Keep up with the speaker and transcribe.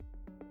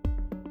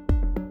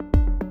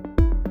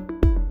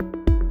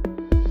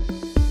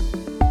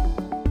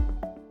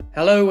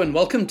Hello and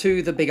welcome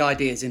to the Big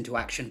Ideas into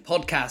Action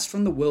podcast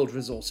from the World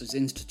Resources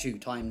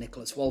Institute. I'm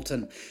Nicholas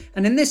Walton,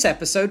 and in this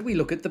episode we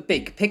look at the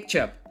big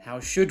picture. How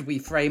should we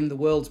frame the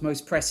world's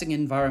most pressing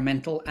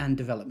environmental and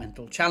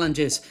developmental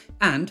challenges,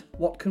 and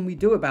what can we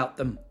do about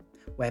them?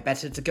 Where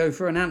better to go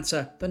for an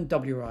answer than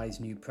WRI's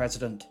new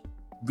president?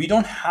 We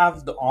don't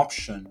have the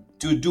option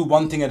to do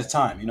one thing at a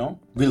time,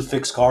 We'll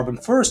fix carbon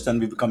first, then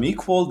we become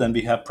equal, then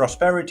we have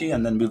prosperity,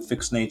 and then we'll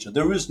fix nature.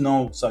 There is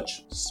no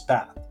such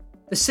path.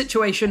 The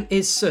situation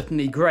is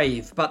certainly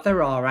grave, but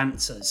there are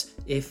answers,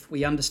 if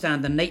we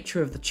understand the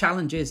nature of the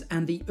challenges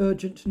and the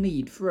urgent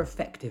need for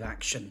effective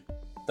action.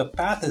 The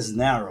path is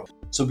narrow,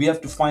 so we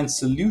have to find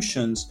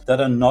solutions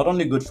that are not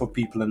only good for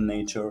people and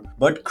nature,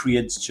 but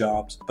creates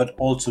jobs, but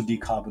also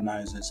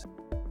decarbonizes.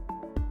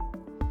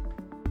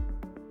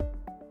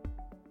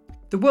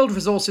 The World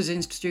Resources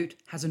Institute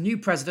has a new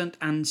president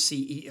and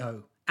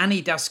CEO.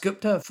 Ani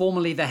Dasgupta,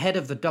 formerly the head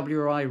of the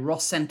WRI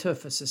Ross Centre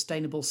for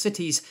Sustainable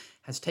Cities,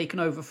 has taken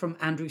over from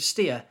Andrew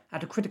Steer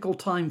at a critical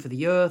time for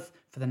the Earth,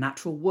 for the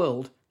natural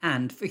world,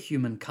 and for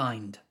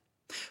humankind.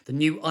 The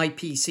new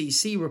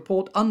IPCC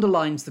report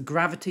underlines the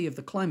gravity of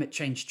the climate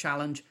change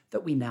challenge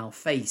that we now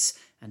face,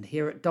 and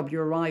here at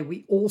WRI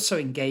we also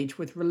engage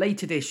with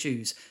related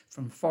issues,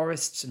 from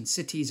forests and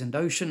cities and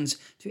oceans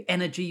to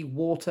energy,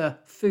 water,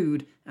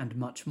 food, and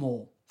much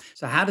more.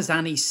 So how does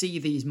Ani see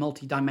these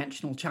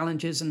multidimensional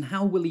challenges, and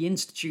how will the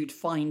Institute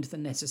find the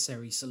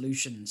necessary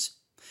solutions?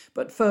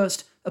 But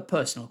first, a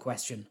personal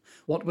question.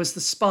 What was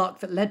the spark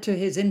that led to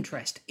his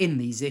interest in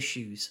these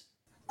issues?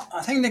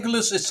 I think,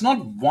 Nicholas, it's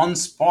not one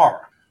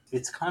spark.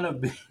 It's kind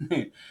of been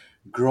a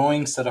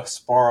growing set of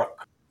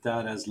spark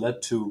that has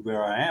led to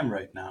where I am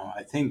right now.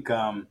 I think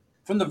from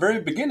the very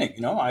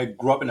beginning, I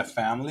grew up in a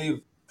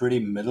family, pretty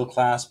middle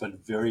class,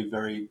 but very,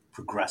 very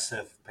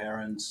progressive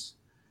parents.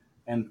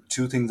 And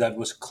two things that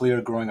was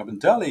clear growing up in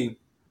Delhi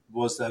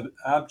was the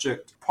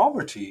abject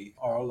poverty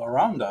all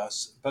around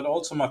us, but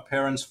also my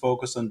parents'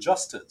 focus on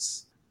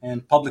justice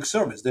and public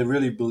service. They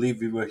really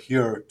believed we were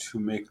here to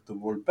make the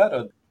world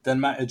better. Then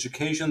my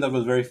education that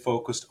was very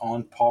focused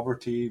on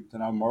poverty.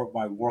 Then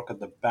my work at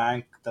the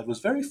bank that was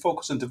very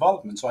focused on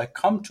development. So I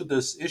come to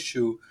this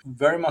issue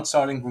very much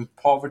starting from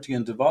poverty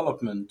and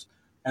development,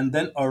 and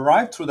then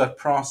arrive through that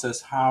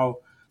process how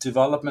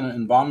development and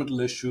environmental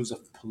issues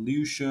of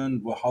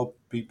pollution, how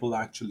people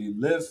actually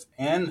live,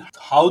 and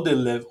how they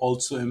live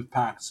also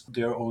impacts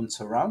their own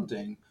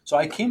surrounding. So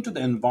I came to the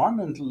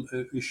environmental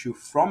issue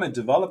from a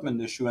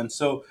development issue. And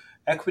so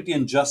equity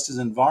and justice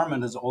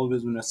environment has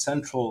always been a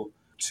central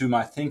to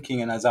my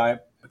thinking. And as I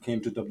came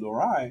to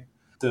WRI,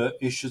 the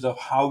issues of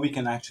how we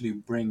can actually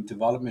bring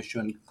development issue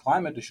and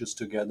climate issues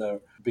together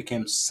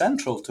became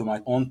central to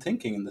my own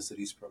thinking in the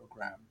cities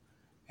program.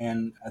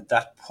 And at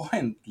that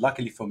point,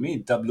 luckily for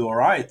me,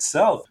 WRI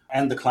itself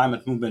and the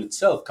climate movement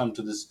itself come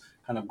to this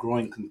kind of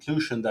growing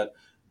conclusion that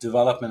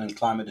development and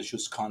climate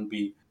issues can't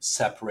be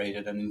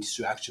separated and needs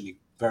to actually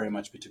very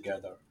much be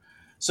together.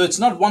 So it's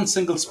not one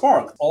single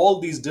spark.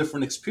 All these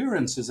different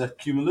experiences that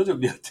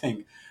cumulatively, I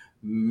think,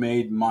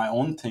 made my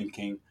own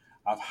thinking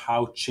of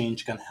how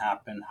change can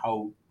happen,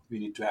 how we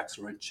need to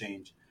accelerate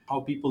change, how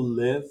people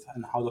live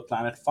and how the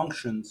planet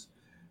functions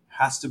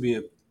has to be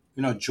a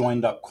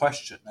joined up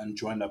question and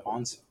joined up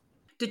answer.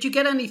 Did you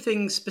get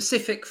anything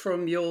specific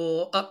from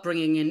your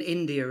upbringing in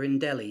India, in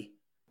Delhi?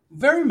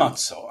 Very much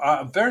so.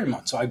 Very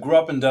much so. I grew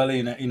up in Delhi,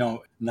 and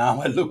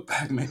now I look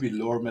back, maybe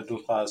lower middle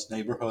class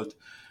neighborhood,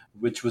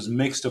 which was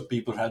mixed of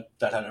people that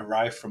had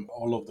arrived from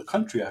all over the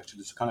country.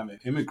 Actually, it's kind of an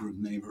immigrant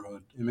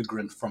neighborhood,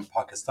 immigrant from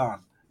Pakistan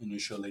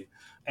initially.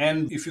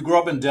 And if you grew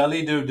up in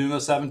Delhi during the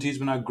 70s,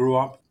 when I grew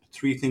up,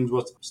 three things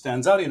what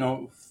stands out.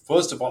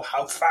 First of all,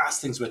 how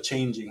fast things were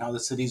changing, how the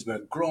cities were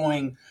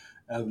growing,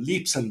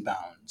 leaps and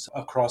bounds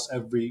across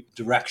every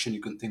direction you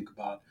can think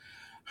about.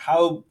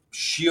 How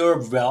sheer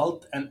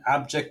wealth and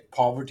abject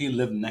poverty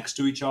lived next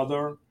to each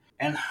other,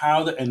 and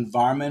how the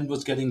environment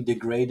was getting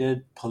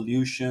degraded,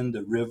 pollution,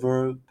 the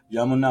river,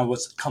 Yamuna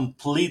was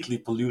completely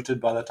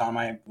polluted by the time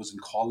I was in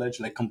college,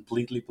 like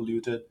completely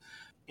polluted,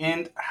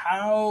 and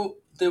how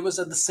there was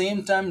at the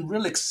same time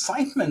real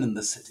excitement in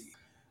the city.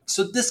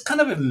 So this kind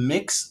of a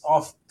mix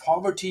of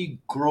poverty,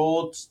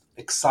 growth,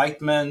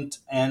 excitement,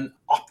 and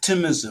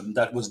optimism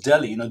that was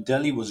Delhi.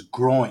 Delhi was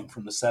growing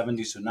from the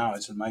 70s to now.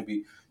 It might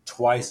be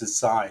twice its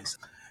size.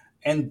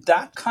 And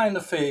that kind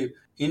of a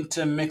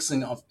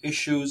intermixing of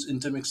issues,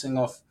 intermixing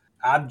of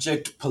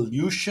abject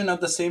pollution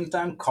at the same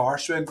time,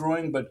 cars were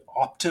growing, but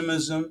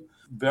optimism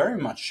very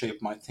much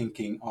shaped my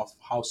thinking of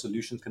how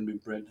solutions can be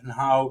brought and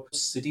how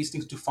cities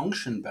need to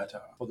function better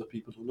for the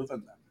people who live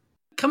in them.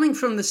 Coming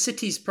from the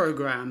cities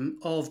program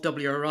of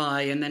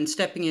WRI and then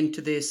stepping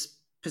into this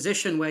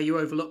position where you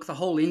overlook the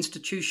whole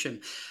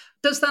institution,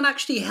 does that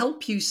actually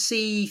help you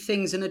see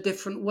things in a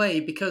different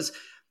way? Because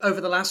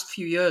Over the last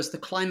few years, the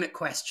climate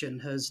question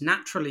has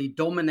naturally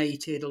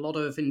dominated a lot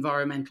of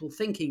environmental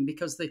thinking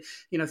because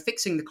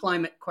fixing the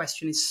climate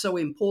question is so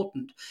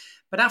important.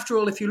 But after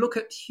all, if you look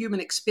at human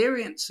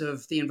experience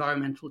of the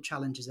environmental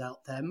challenges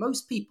out there,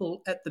 most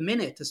people at the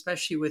minute,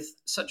 especially with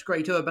such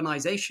great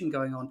urbanization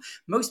going on,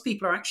 most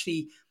people are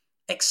actually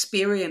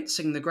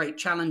experiencing the great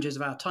challenges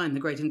of our time, the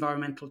great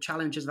environmental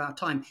challenges of our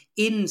time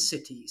in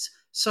cities.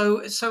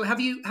 So have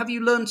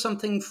you learned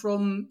something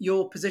from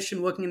your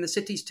position working in the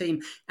cities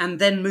team and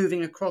then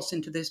moving across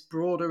into this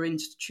broader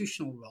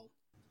institutional role?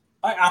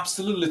 I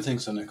absolutely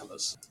think so,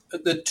 Nicholas.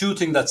 The two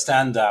things that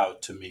stand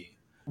out to me,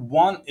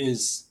 one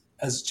is,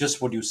 as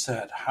just what you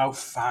said, how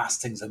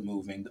fast things are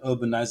moving, the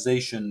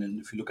urbanization,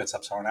 and if you look at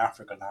sub-Saharan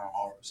Africa now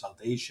or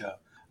South Asia,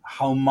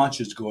 how much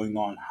is going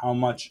on, how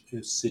much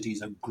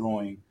cities are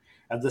growing.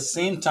 At the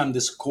same time,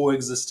 this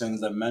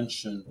coexistence I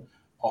mentioned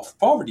of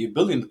poverty. 1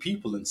 billion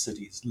people in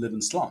cities live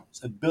in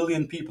slums. 1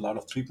 billion people out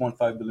of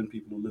 3.5 billion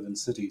people who live in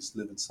cities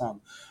live in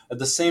slums. At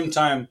the same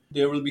time,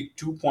 there will be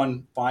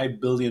 2.5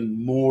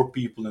 billion more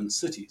people in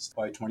cities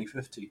by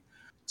 2050.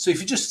 So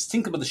if you just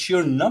think about the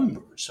sheer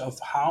numbers of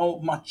how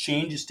much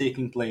change is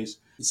taking place,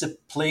 it's a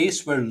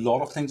place where a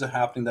lot of things are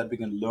happening that we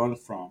can learn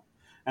from.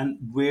 And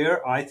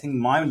where I think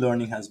my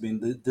learning has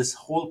been this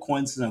whole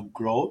coincidence of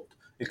growth,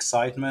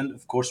 excitement,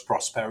 of course,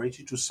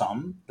 prosperity to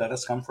some that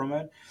has come from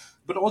it,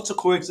 but also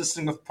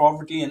coexisting of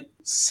poverty and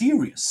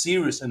serious,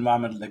 serious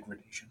environmental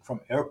degradation, from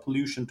air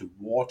pollution to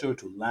water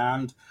to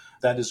land,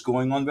 that is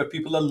going on, where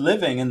people are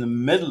living in the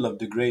middle of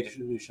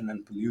degradation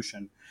and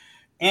pollution.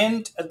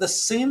 And at the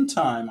same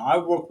time, I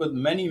worked with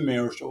many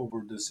mayors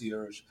over these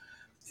years.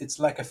 It's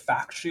like a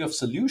factory of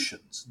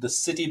solutions. The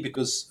city,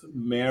 because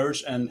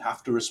mayors and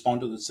have to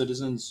respond to the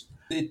citizens,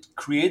 it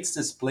creates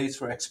this place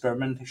for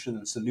experimentation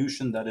and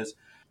solution that is,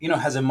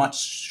 has a much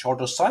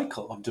shorter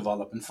cycle of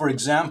development. For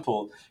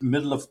example,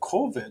 middle of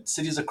COVID,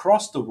 cities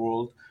across the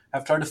world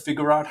have tried to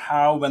figure out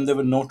how, when there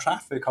were no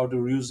traffic, how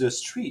to use their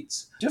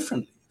streets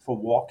differently for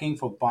walking,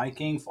 for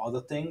biking, for other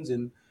things.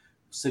 In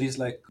cities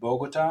like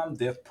Bogota,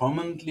 they've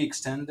permanently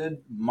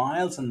extended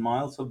miles and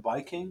miles of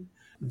biking.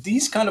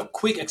 These kind of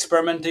quick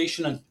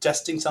experimentation and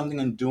testing something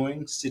and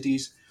doing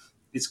cities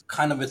is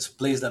kind of its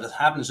place that it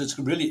happens. So it's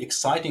really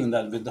exciting in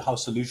that with how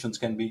solutions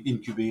can be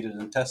incubated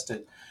and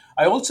tested.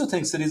 I also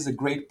think cities is a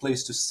great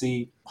place to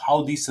see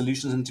how these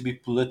solutions need to be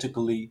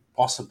politically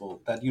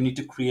possible, that you need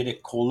to create a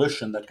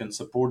coalition that can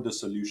support the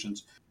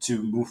solutions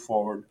to move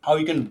forward, how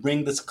you can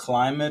bring this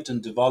climate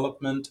and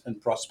development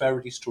and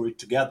prosperity story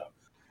together.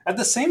 At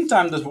the same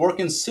time, this work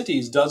in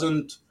cities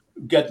doesn't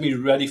get me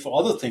ready for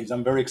other things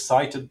I'm very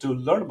excited to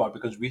learn about,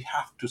 because we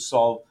have to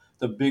solve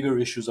the bigger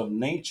issues of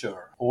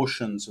nature,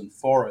 oceans and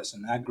forests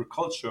and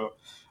agriculture,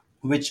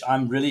 which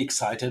I'm really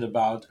excited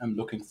about. I'm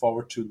looking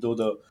forward to, though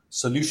the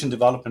solution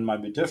development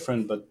might be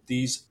different, but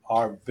these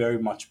are very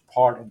much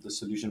part of the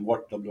solution,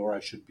 what WRI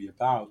should be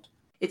about.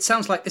 It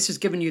sounds like this has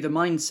given you the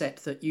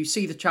mindset that you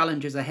see the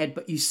challenges ahead,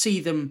 but you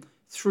see them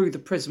through the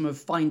prism of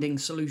finding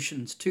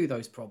solutions to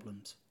those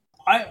problems.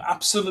 I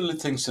absolutely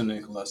think so,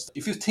 Nicholas.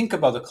 If you think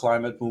about the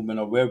climate movement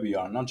or where we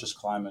are, not just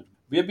climate,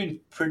 we have been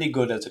pretty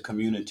good as a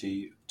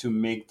community to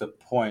make the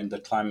point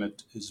that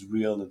climate is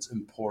real, it's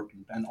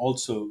important. And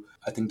also,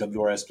 I think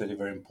WRI has played a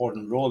very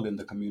important role in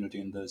the community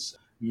in this,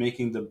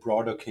 making the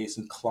broader case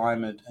in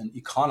climate and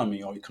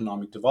economy or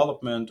economic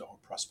development or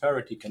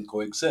prosperity can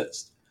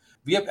coexist.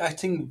 We have, I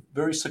think,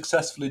 very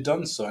successfully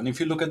done so. And if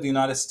you look at the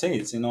United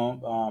States, the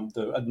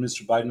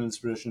Mr. Biden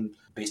administration,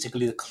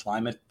 basically the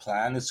climate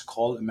plan is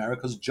called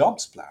America's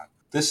Jobs Plan.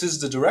 This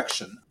is the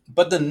direction.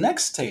 But the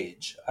next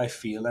stage, I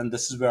feel, and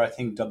this is where I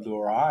think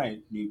WRI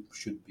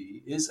should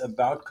be, is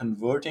about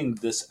converting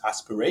these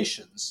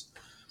aspirations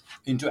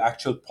into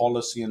actual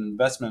policy and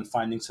investment,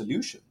 finding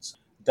solutions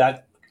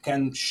that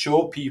can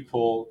show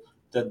people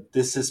that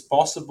this is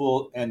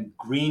possible, and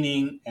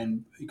greening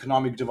and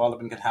economic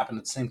development can happen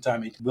at the same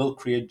time. It will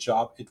create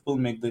jobs, it will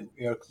make the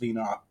air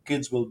cleaner, our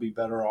kids will be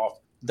better off.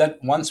 That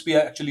once we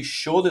actually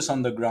show this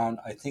on the ground,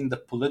 I think the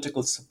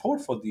political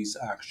support for these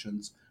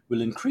actions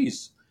will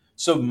increase.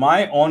 So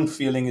my own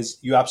feeling is,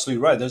 you're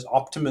absolutely right, there's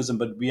optimism,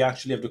 but we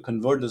actually have to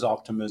convert this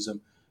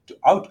optimism to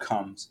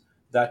outcomes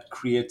that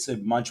creates a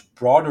much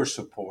broader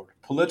support,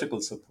 political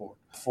support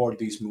for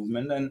these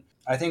movements. And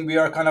I think we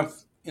are kind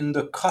of in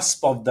the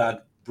cusp of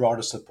that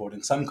broader support.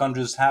 In some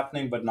countries it's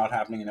happening, but not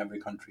happening in every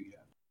country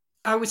yet.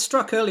 I was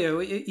struck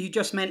earlier, you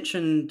just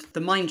mentioned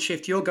the mind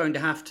shift you're going to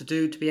have to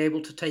do to be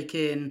able to take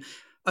in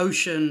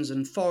oceans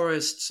and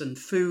forests and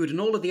food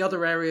and all of the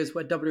other areas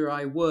where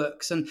WRI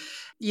works. And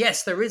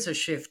yes, there is a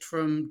shift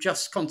from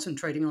just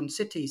concentrating on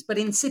cities, but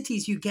in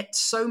cities you get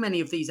so many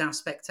of these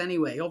aspects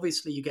anyway.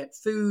 Obviously, you get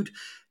food,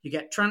 you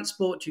get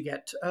transport, you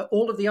get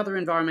all of the other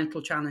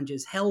environmental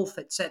challenges, health,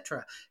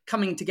 etc.,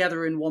 coming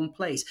together in one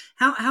place.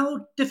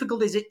 How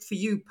difficult is it for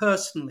you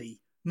personally,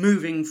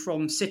 moving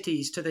from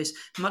cities to this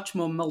much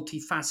more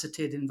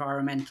multifaceted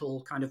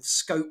environmental kind of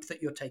scope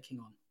that you're taking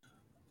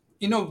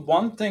on?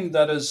 One thing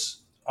that is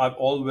I've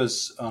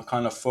always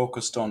kind of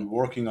focused on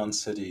working on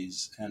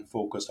cities and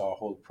focused our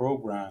whole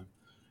program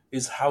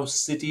is how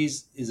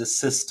cities is a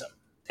system.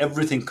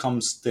 Everything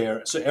comes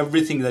there. So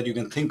everything that you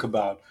can think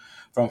about,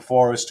 from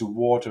forest to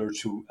water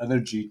to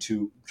energy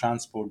to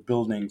transport,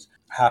 buildings,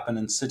 happen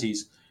in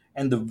cities.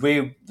 And the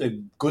way a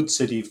good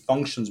city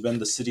functions, when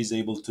the city is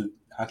able to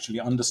actually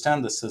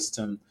understand the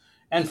system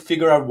and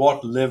figure out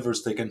what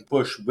levers they can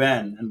push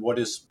when, and what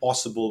is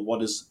possible,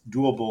 what is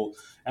doable,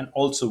 and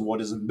also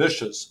what is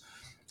ambitious.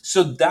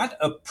 So that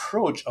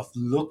approach of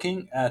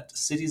looking at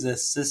cities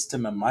as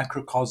system, a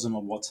microcosm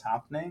of what's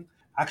happening,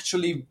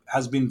 actually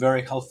has been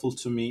very helpful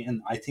to me.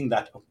 And I think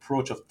that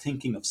approach of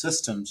thinking of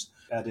systems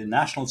at a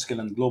national scale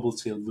and global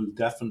scale will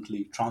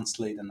definitely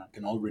translate. And I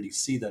can already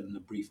see that in the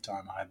brief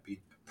time I've been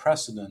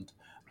president.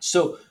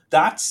 So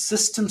that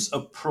systems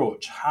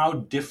approach, how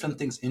different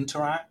things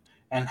interact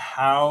and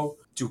how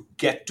to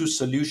get to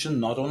solution,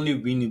 not only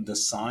we need the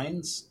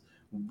science,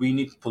 we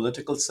need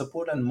political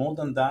support, and more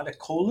than that, a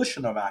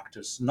coalition of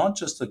actors, not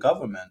just the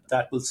government,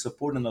 that will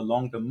support in the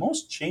long term.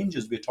 Most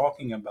changes we're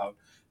talking about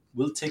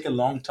will take a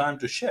long time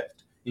to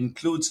shift.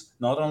 Includes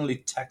not only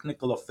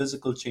technical or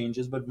physical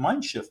changes, but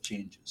mind shift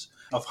changes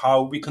of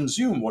how we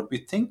consume, what we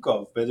think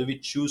of, whether we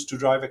choose to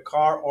drive a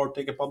car or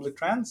take a public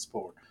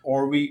transport,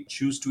 or we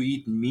choose to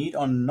eat meat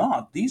or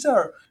not. These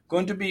are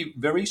going to be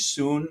very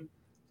soon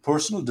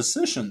personal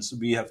decisions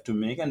we have to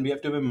make, and we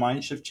have to have a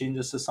mind shift change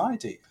of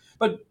society.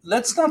 But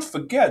let's not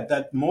forget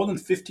that more than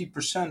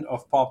 50%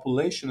 of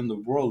population in the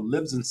world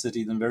lives in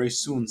cities, and very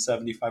soon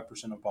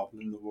 75% of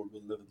population in the world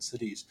will live in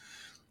cities.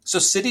 So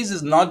cities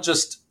is not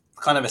just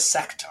kind of a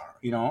sector,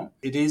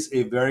 it is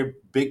a very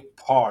big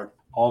part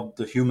of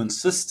the human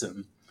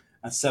system.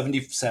 And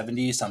 70,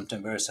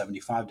 sometimes where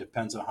 75,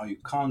 depends on how you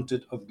count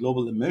it, of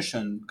global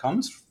emission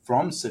comes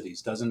from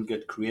cities, doesn't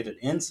get created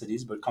in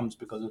cities, but comes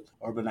because of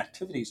urban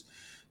activities.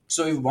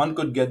 So if one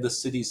could get the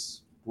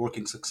cities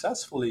working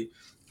successfully,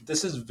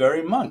 this is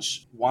very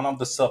much one of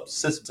the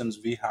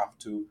subsystems we have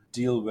to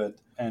deal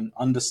with and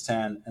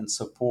understand and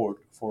support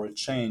for a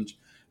change.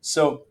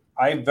 So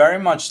I very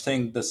much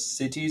think the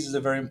cities is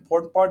a very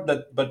important part,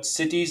 but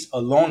cities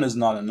alone is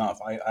not enough.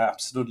 I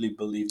absolutely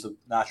believe the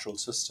natural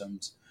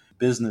systems,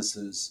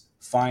 businesses,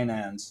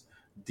 finance,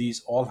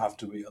 these all have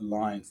to be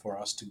aligned for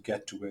us to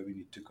get to where we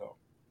need to go.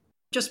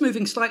 Just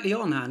moving slightly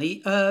on,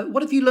 Annie,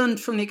 what have you learned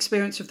from the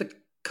experience of the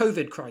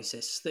COVID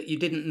crisis that you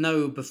didn't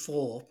know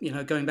before,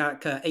 going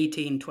back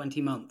 18,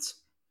 20 months?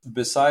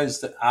 Besides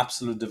the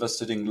absolute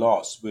devastating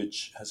loss,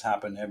 which has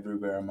happened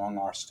everywhere among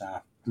our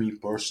staff, me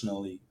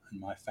personally and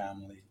my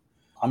family,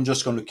 I'm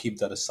just going to keep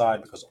that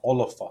aside because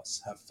all of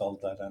us have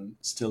felt that and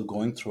still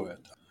going through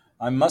it.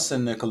 I must say,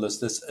 Nicholas,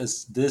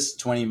 this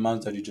 20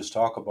 months that you just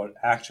talked about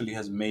actually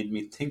has made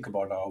me think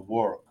about our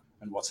work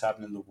and what's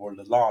happening in the world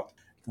a lot.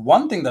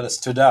 One thing that has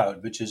stood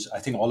out, which is I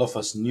think all of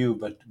us knew,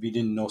 but we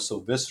didn't know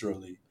so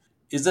viscerally,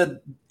 is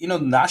that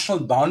national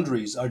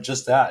boundaries are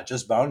just that,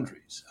 just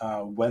boundaries.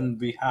 When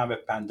we have a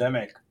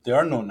pandemic, there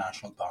are no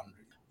national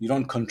boundaries. You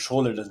don't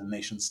control it as a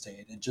nation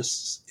state. It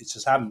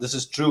just happened. This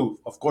is true,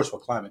 of course, for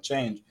climate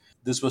change.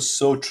 This was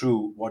so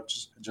true. What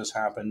just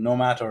happened. No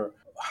matter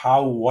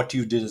what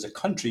you did as a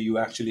country, you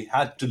actually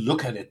had to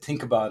look at it,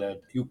 think about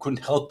it. You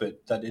couldn't help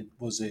it that it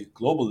was a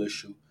global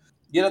issue.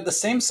 Yet at the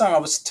same time, I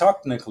was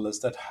struck, Nicholas,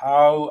 that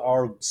how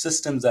our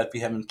systems that we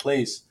have in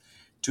place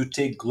to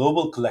take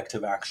global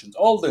collective actions,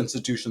 all the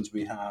institutions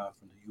we have,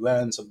 the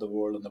UNs of the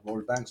world and the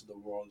World Banks of the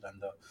world and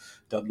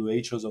the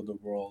WHOs of the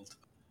world,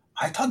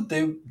 I thought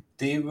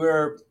they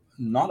were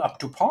not up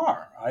to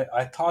par.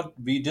 I thought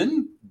we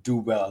didn't do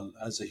well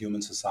as a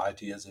human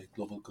society, as a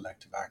global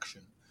collective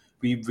action.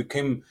 We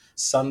became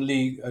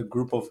suddenly a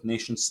group of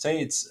nation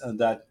states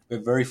that were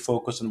very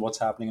focused on what's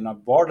happening in our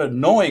border,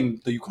 knowing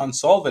that you can't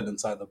solve it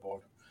inside the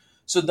border.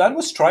 So that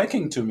was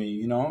striking to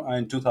me,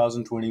 in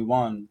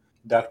 2021,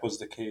 that was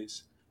the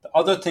case. The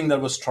other thing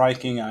that was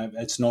striking,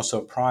 it's no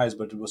surprise,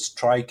 but it was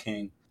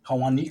striking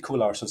how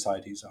unequal our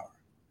societies are.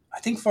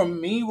 I think for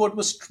me, what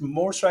was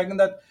more striking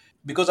that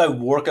because I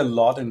work a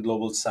lot in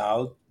global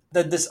south,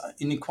 that this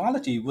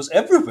inequality was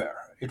everywhere.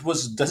 It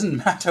was doesn't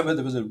matter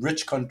whether it was a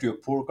rich country or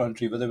poor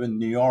country, whether it was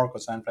New York or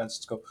San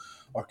Francisco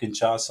or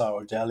Kinshasa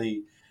or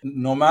Delhi.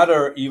 No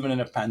matter even in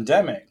a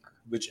pandemic,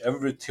 which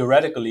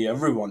theoretically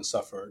everyone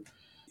suffered,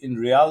 in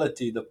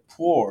reality,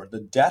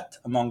 the death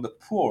among the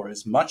poor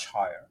is much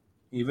higher,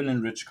 even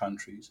in rich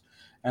countries,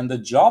 and the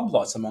job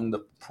loss among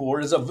the poor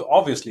is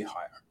obviously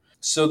higher.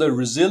 So the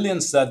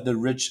resilience that the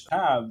rich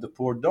have, the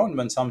poor don't.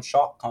 When some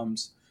shock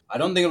comes, I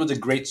don't think it was a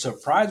great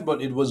surprise,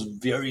 but it was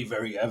very,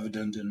 very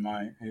evident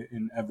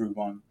in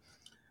everyone.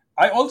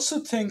 I also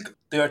think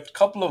there are a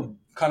couple of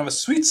kind of a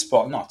sweet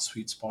spot. Not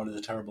sweet spot is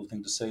a terrible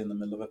thing to say in the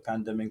middle of a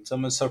pandemic.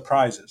 Some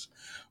surprises.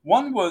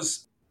 One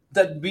was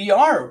that we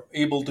are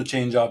able to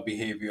change our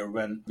behavior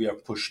when we are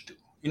pushed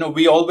to.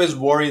 We always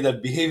worry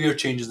that behavior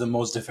change is the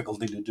most difficult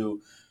thing to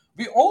do.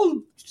 We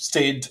all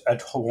stayed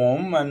at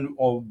home and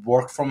or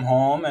work from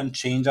home and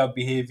change our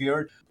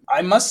behavior.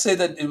 I must say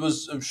that it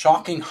was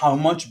shocking how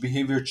much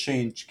behavior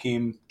change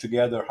came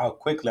together, how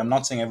quickly. I'm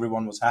not saying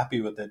everyone was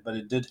happy with it, but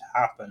it did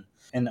happen.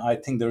 And I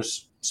think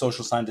there's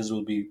social scientists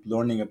will be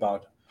learning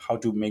about how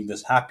to make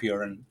this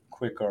happier and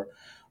quicker.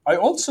 I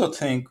also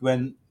think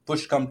when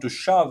push come to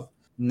shove,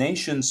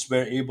 nations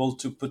were able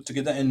to put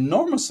together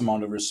enormous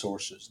amount of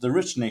resources, the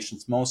rich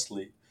nations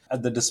mostly,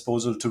 at the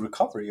disposal to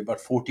recovery, about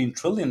 $14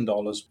 trillion.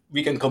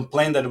 We can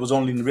complain that it was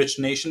only in rich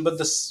nation, but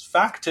the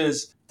fact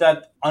is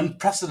that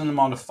unprecedented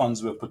amount of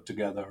funds were put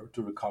together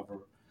to recover.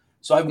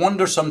 So I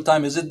wonder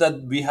sometimes, is it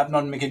that we have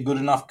not made a good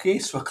enough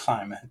case for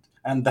climate?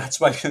 And that's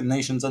why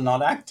nations are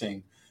not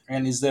acting.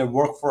 And is there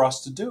work for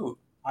us to do?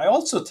 I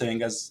also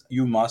think, as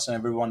you must and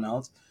everyone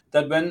else,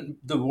 that when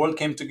the world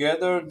came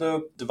together,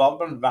 the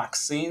development of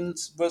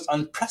vaccines was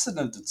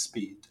unprecedented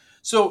speed.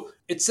 So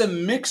it's a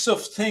mix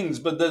of things,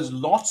 but there's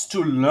lots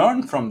to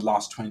learn from the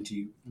last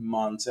 20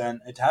 months.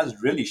 And it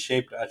has really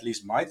shaped at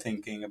least my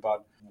thinking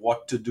about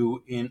what to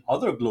do in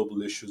other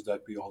global issues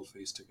that we all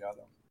face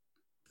together.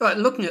 Right,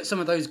 looking at some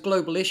of those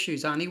global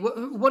issues, Annie,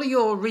 what are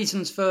your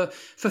reasons for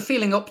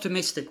feeling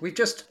optimistic? We've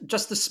just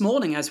this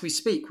morning, as we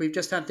speak, we've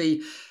just had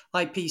the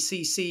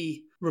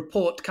IPCC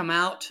report come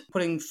out,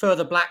 putting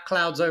further black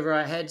clouds over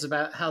our heads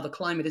about how the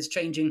climate is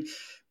changing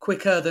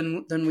quicker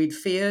than we'd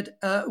feared.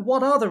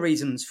 What are the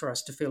reasons for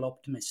us to feel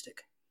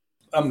optimistic?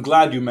 I'm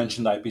glad you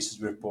mentioned the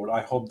IPCC report.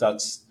 I hope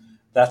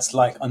that's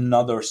like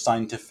another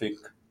scientific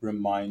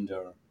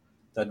reminder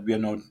that we are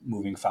not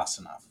moving fast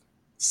enough.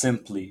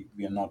 Simply,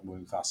 we are not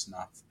moving fast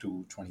enough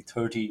to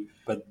 2030,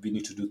 but we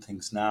need to do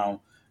things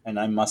now. And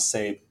I must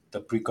say,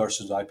 the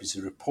precursor to the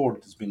IPCC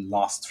report has been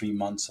last 3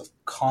 months of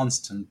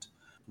constant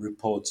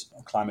reports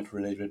on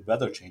climate-related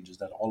weather changes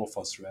that all of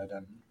us read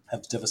and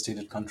have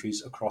devastated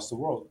countries across the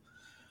world.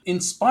 In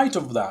spite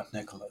of that,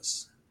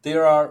 Nicholas,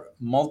 there are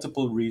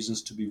multiple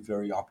reasons to be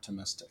very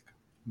optimistic.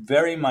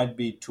 Very might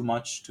be too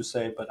much to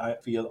say, but I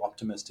feel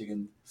optimistic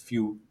in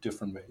few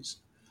different ways.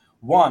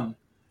 One,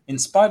 in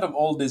spite of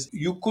all this,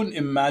 you couldn't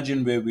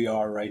imagine where we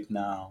are right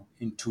now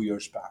in 2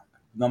 years back.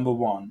 Number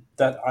one,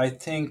 that I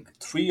think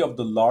three of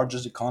the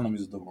largest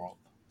economies of the world,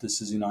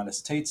 this is the United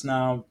States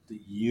now,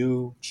 the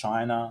EU,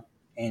 China,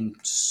 and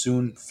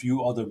soon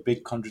few other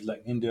big countries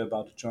like India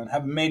about to join,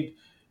 have made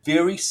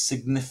very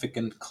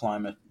significant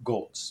climate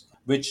goals,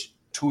 which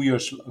 2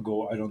 years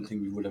ago I don't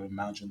think we would have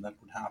imagined that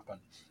would happen.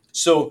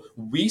 So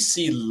we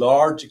see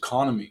large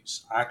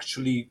economies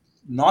actually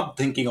not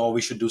thinking, oh, we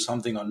should do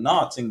something or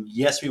not, saying,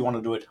 yes, we want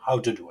to do it, how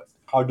to do it.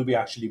 How do we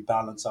actually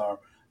balance our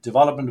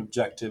development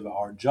objective,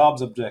 our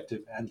jobs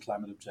objective, and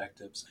climate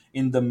objectives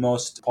in the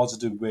most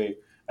positive way,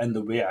 and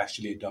the way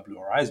actually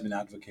WRI has been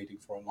advocating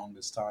for a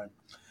longest time.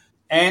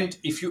 And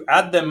if you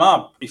add them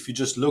up, if you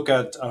just look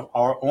at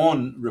our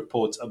own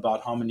reports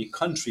about how many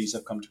countries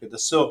have come together,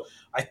 so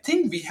I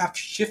think we have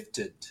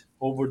shifted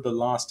over the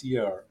last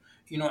year.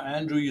 You know,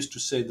 Andrew used to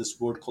say this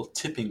word called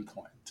tipping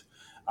point.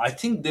 I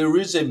think there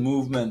is a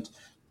movement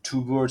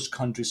towards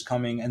countries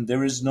coming, and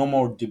there is no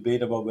more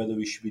debate about whether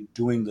we should be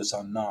doing this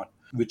or not,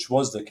 which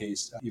was the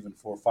case even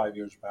 4 or 5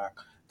 years back.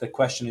 The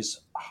question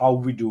is how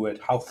we do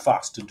it, how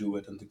fast to do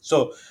it, and things.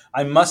 So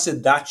I must say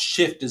that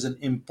shift is an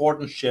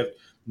important shift.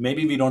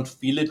 Maybe we don't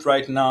feel it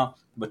right now,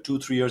 but 2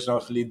 3 years now,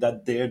 I feel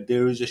that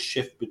there is a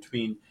shift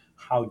between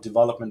how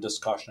development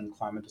discussion and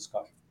climate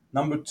discussion.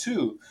 Number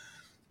two,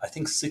 I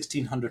think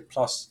 1,600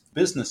 plus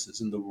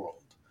businesses in the world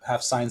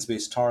have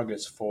science-based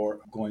targets for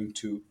going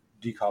to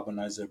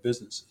decarbonize their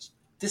businesses.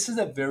 This is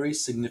a very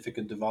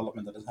significant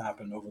development that has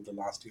happened over the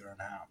last year and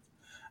a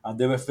half.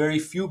 There were very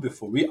few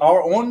before.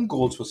 Our own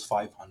goals was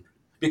 500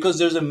 because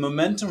there's a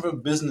momentum for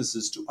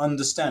businesses to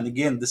understand.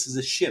 Again, this is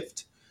a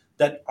shift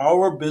that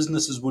our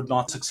businesses would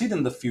not succeed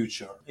in the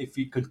future if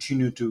we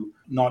continue to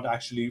not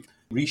actually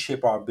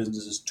reshape our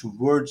businesses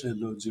towards a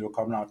low zero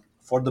carbon out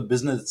for the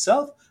business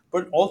itself,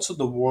 but also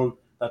the world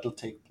that will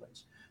take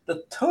place.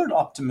 The third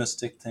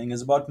optimistic thing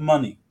is about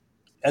money.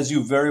 As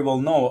you very well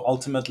know,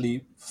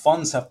 ultimately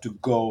funds have to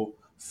go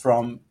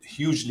from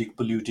hugely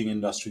polluting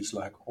industries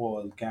like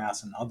oil,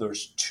 gas, and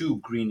others to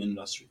green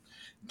industry.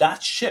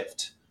 That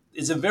shift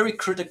is a very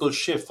critical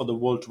shift for the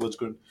world towards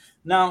green.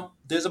 Now,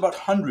 there's about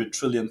 100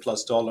 trillion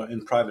plus dollar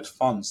in private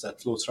funds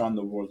that floats around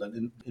the world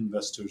that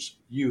investors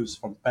use,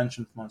 from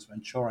pension funds, from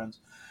insurance.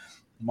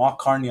 Mark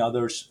Carney,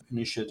 others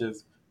initiative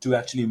to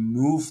actually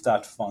move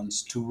that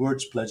funds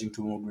towards pledging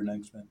to more green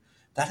investment.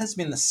 That has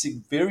been a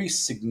very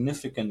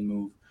significant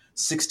move.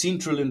 $16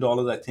 trillion,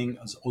 I think,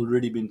 has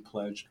already been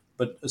pledged,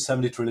 but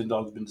 $70 trillion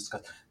has been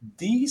discussed.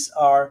 These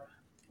are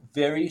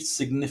very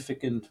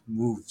significant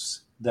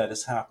moves that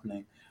is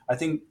happening. I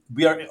think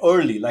we are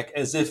early, like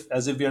as if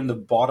we're in the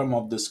bottom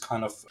of this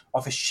kind of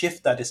a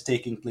shift that is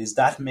taking place.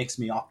 That makes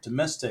me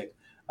optimistic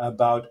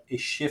about a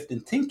shift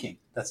in thinking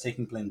that's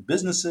taking place in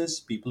businesses,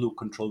 people who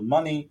control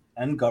money,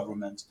 and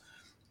governments.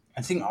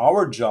 I think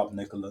our job,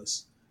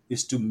 Nicholas,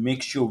 is to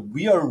make sure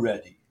we are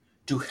ready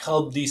to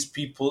help these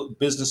people,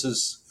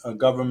 businesses,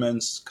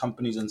 governments,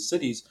 companies, and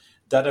cities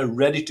that are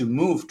ready to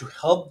move, to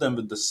help them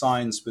with the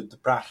science, with the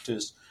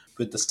practice,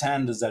 with the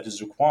standards that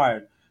is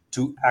required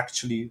to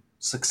actually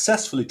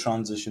successfully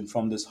transition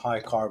from this high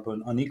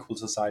carbon, unequal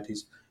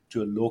societies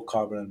to a low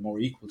carbon and more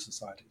equal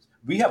societies.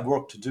 We have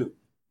work to do.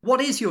 What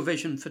is your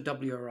vision for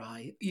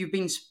WRI? You've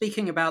been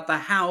speaking about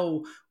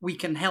how we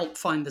can help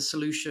find the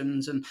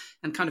solutions and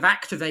kind of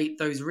activate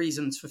those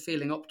reasons for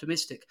feeling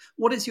optimistic.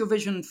 What is your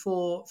vision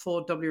for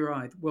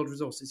WRI, the World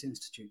Resources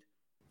Institute?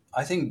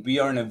 I think we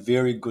are in a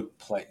very good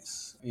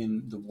place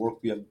in the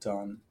work we have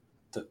done,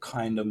 the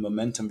kind of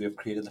momentum we have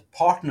created, the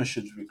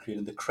partnerships we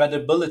created, the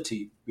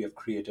credibility we have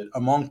created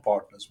among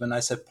partners. When I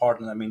say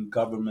partners, I mean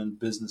government,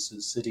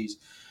 businesses, cities.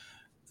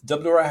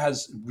 WRI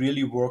has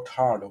really worked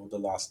hard over the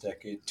last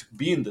decade to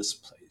be in this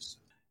place.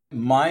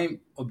 My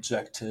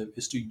objective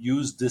is to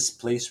use this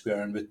place we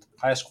are in with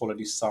highest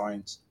quality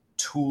science,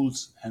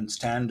 tools, and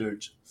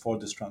standards for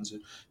this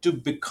transition to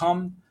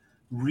become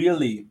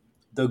really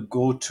the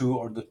go-to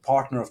or the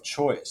partner of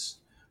choice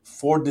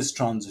for this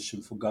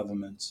transition for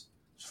governments,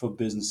 for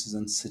businesses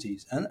and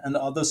cities, and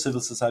other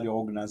civil society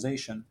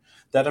organizations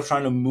that are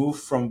trying to move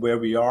from where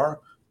we are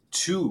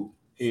to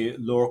a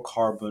lower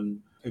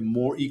carbon, a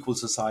more equal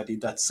society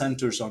that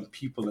centers on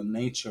people and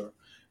nature.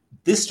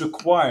 This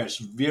requires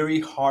very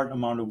hard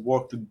amount of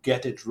work to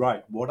get it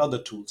right. What are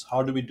the tools?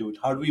 How do we do it?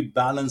 How do we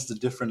balance the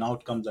different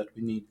outcomes that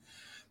we need?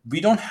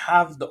 We don't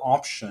have the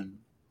option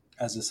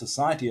as a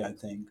society, I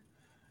think,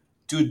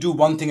 to do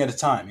one thing at a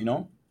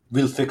time,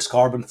 We'll fix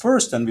carbon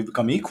first, then we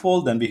become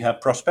equal, then we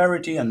have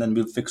prosperity, and then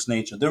we'll fix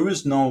nature. There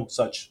is no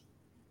such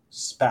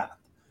path.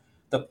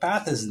 The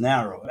path is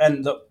narrow,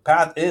 and the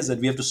path is that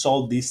we have to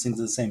solve these things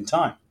at the same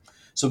time.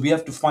 So we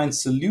have to find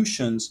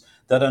solutions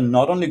that are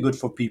not only good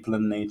for people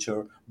and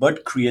nature,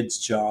 but creates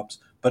jobs,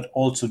 but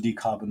also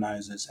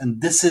decarbonizes. And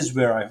this is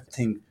where I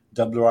think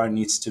WRI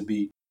needs to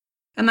be.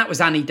 And that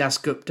was Ani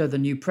Dasgupta, the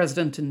new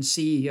president and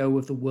CEO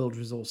of the World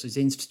Resources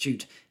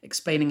Institute,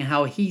 explaining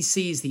how he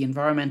sees the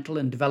environmental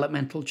and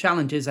developmental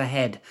challenges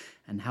ahead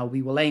and how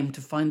we will aim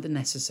to find the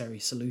necessary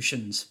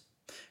solutions.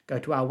 Go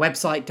to our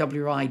website,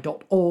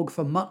 wri.org,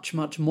 for much,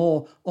 much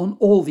more on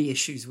all the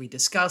issues we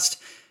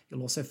discussed.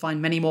 You'll also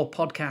find many more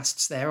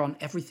podcasts there on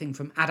everything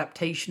from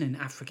adaptation in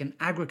African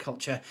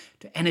agriculture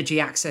to energy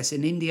access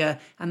in India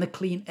and the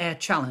Clean Air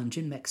Challenge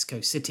in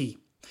Mexico City.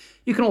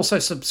 You can also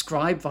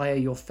subscribe via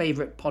your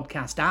favourite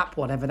podcast app,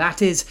 whatever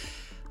that is.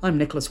 I'm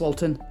Nicholas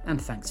Walton, and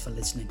thanks for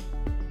listening.